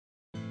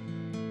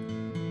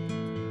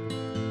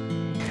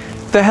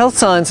The Health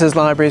Sciences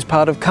Library is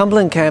part of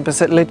Cumberland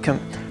Campus at Lidcombe,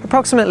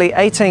 approximately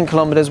 18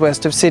 kilometres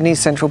west of Sydney's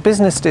central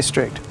business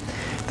district.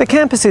 The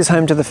campus is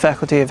home to the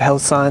Faculty of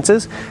Health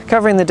Sciences,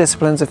 covering the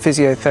disciplines of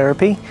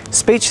physiotherapy,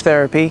 speech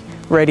therapy,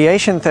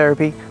 radiation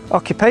therapy,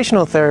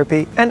 occupational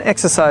therapy and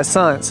exercise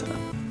science.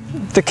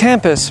 The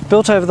campus,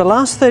 built over the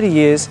last 30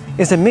 years,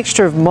 is a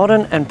mixture of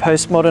modern and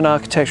postmodern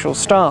architectural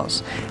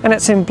styles, and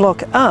it's in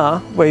Block R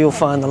where you'll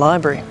find the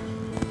library.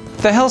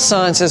 The Health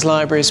Sciences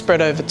Library is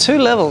spread over 2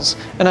 levels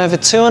and over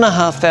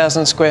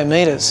 2,500 square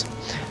metres.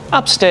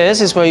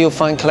 Upstairs is where you'll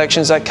find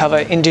collections that cover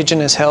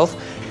Indigenous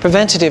health,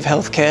 preventative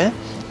healthcare,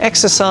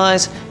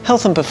 exercise,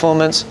 health and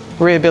performance,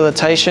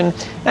 rehabilitation,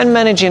 and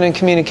managing and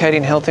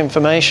communicating health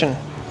information.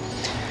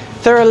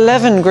 There are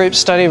 11 group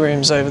study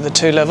rooms over the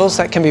 2 levels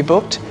that can be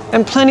booked,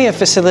 and plenty of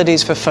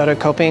facilities for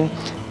photocopying,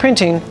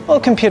 printing or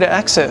computer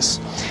access.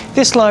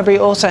 This library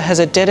also has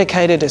a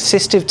dedicated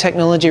assistive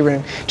technology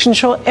room to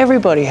ensure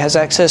everybody has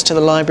access to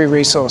the library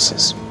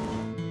resources.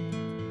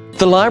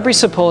 The library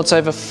supports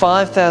over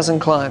 5,000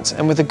 clients,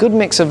 and with a good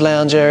mix of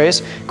lounge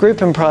areas,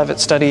 group and private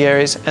study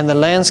areas and the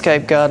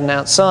landscape garden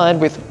outside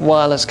with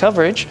wireless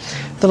coverage,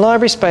 the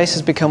library space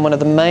has become one of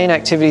the main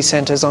activity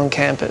centres on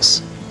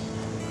campus.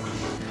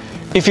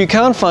 If you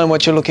can't find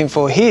what you're looking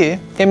for here,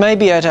 it may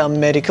be at our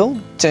medical,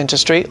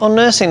 dentistry or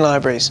nursing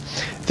libraries.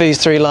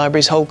 These 3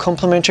 libraries hold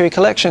complementary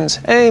collections,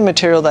 and any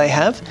material they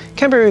have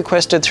can be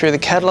requested through the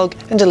catalogue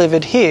and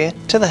delivered here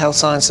to the Health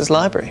Sciences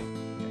Library.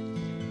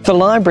 The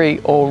Library,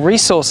 or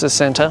Resources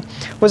Centre,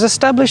 was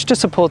established to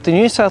support the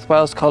New South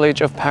Wales College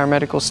of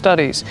Paramedical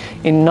Studies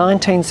in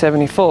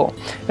 1974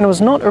 and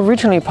was not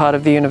originally part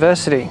of the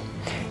university.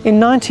 In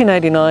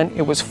 1989,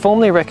 it was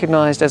formally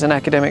recognised as an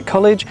academic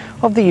college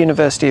of the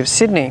University of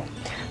Sydney.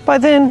 By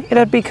then, it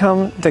had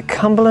become the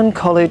Cumberland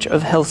College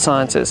of Health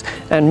Sciences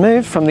and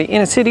moved from the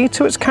inner city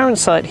to its current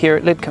site here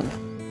at Lidcombe.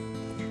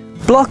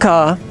 Block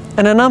R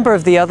and a number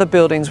of the other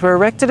buildings were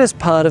erected as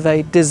part of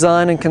a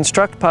design and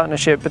construct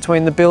partnership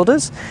between the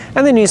builders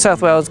and the New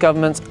South Wales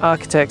Government's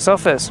Architects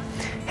Office.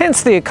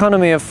 Hence the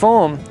economy of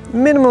form,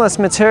 minimalist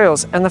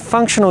materials and the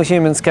functional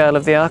human scale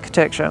of the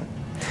architecture.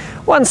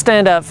 One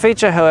standout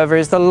feature, however,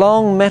 is the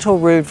long metal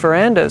roofed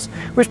verandas,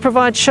 which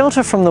provide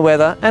shelter from the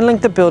weather and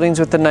link the buildings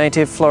with the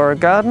native flora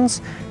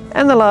gardens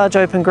and the large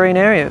open green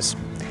areas.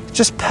 It's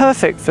just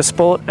perfect for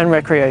sport and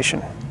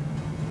recreation.